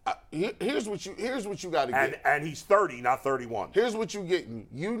 Here's what you got to get. And he's 30, not 31. Here's what you're getting.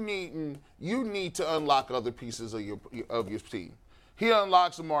 You need to unlock other pieces of your team. He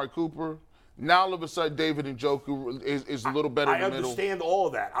unlocks Amari Cooper. Now all of a sudden David Njoku is a little better in the middle. I understand all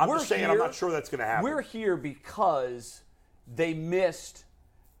of that. I'm just saying I'm not sure that's going to happen. We're here because they missed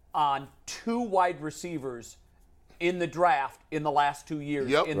on 2 wide receivers in the draft in the last 2 years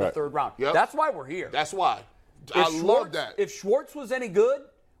in the 3rd round. Yep. That's why we're here. That's why. I love that. If Schwartz was any good,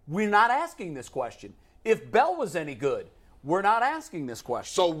 we're not asking this question. If Bell was any good, we're not asking this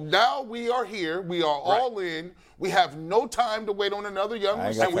question. So now we are here. We are all in. We have no time to wait on another young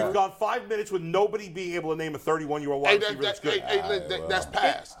receiver. And we've gone 5 minutes with nobody being able to name a 31-year-old wide receiver that's good. That's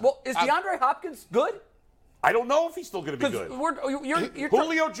past. Is DeAndre Hopkins good? I don't know if he's still going to be good.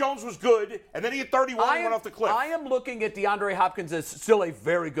 Julio Jones was good, and then he had 31 and went off the cliff. I am looking at DeAndre Hopkins as still a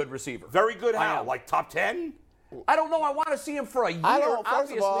very good receiver. Very good how? Like top 10? I don't know. I want to see him for a year,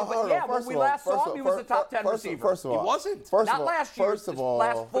 obviously. When we last saw him, he was a top 10 receiver. First of all, he wasn't. Not last year. First of all,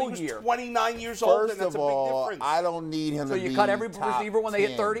 last full he was year. 29 years old, and that's a big difference. I don't need him to be So you cut every receiver when they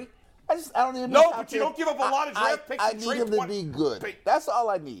hit 30? I don't need him to No, be but you don't give up a lot of draft picks. I need him to be good. That's all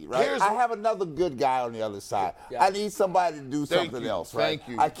I need, right? I have another good guy on the other side. I need somebody to do something else, right? Thank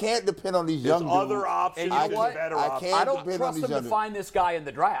you. I can't depend on these young dudes. Other options. And you know what? Better I options. don't trust them to find this guy in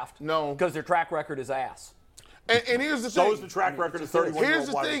the draft. No. Because their track record is ass. And here's the thing. So is the track record of 31-year-old Here's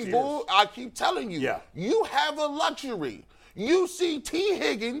the thing, Bull. I keep telling you. You have a luxury. You see T.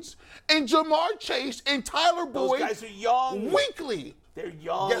 Higgins and Jamar Chase and Tyler Boyd. Those guys are young. Weekly. They're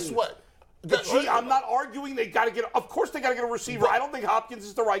young. Guess what? I'm not arguing they got to get. Of course, they got to get a receiver. I don't think Hopkins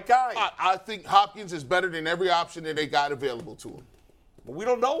is the right guy. I think Hopkins is better than every option that they got available to him. But we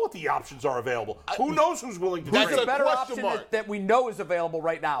don't know what the options are available. Who knows who's willing to trade? Who's a better option that we know is available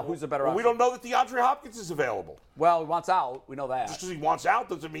right now? Who's a better option? We don't know that DeAndre Hopkins is available. Well, he wants out. We know that. Just because he wants out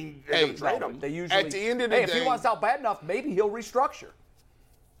doesn't mean they're going to trade him. They usually, at the end of the day, if he wants out bad enough, maybe he'll restructure.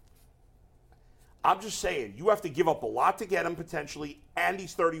 I'm just saying, you have to give up a lot to get him potentially, and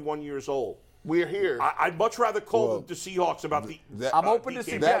he's 31 years old. We're here. I'd much rather call the Seahawks about the. I'm open to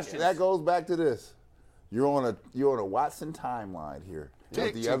suggestions. That goes back to this. You're on a Watson timeline here.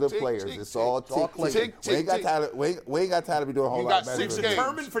 With the other players, it's all tick. We ain't got time to be doing a whole lot of better. It's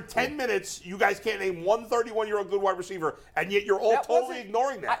determined for 10 minutes. You guys can't name one 31-year-old good wide receiver, and yet you're all totally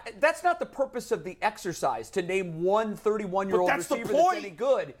ignoring that. That's not the purpose of the exercise, to name one 31-year-old receiver that's any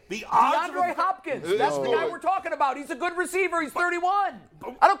good. DeAndre Hopkins, that's the guy we're talking about. He's a good receiver. He's 31.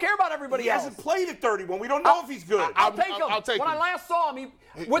 I don't care about everybody else. He hasn't played at 31. We don't know if he's good. I'll take him. When I last saw him,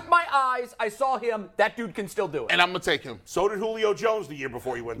 with my eyes, I saw him. That dude can still do it. And I'm going to take him. So did Julio Jones the year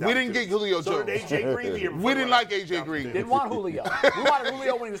before he went down. We didn't get Julio Jones. So did A.J. Green the year before. We didn't like A.J. Green. Didn't want Julio. We wanted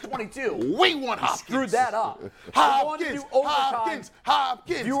Julio when he was 22. We want Hopkins. Screwed that up. Hopkins.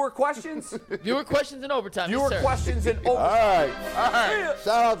 Viewer questions? Viewer questions in overtime. Viewer questions in overtime. All right.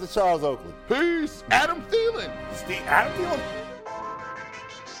 Shout out to Charles Oakley. Peace. Adam Thielen. Adam Thielen.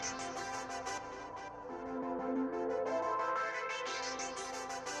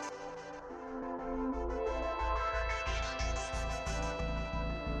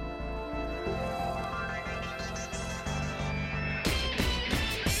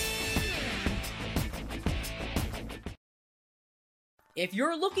 If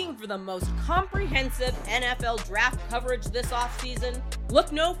you're looking for the most comprehensive NFL draft coverage this offseason,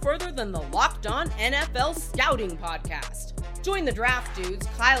 look no further than the Locked On NFL Scouting Podcast. Join the draft dudes,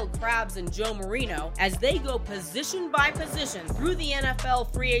 Kyle Krabs and Joe Marino, as they go position by position through the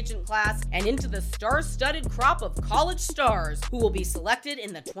NFL free agent class and into the star-studded crop of college stars who will be selected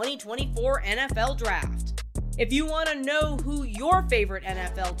in the 2024 NFL Draft. If you want to know who your favorite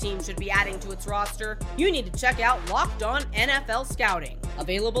NFL team should be adding to its roster, you need to check out Locked On NFL Scouting,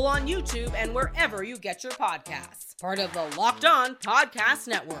 available on YouTube and wherever you get your podcasts. Part of the Locked On Podcast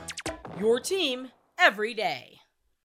Network, your team every day.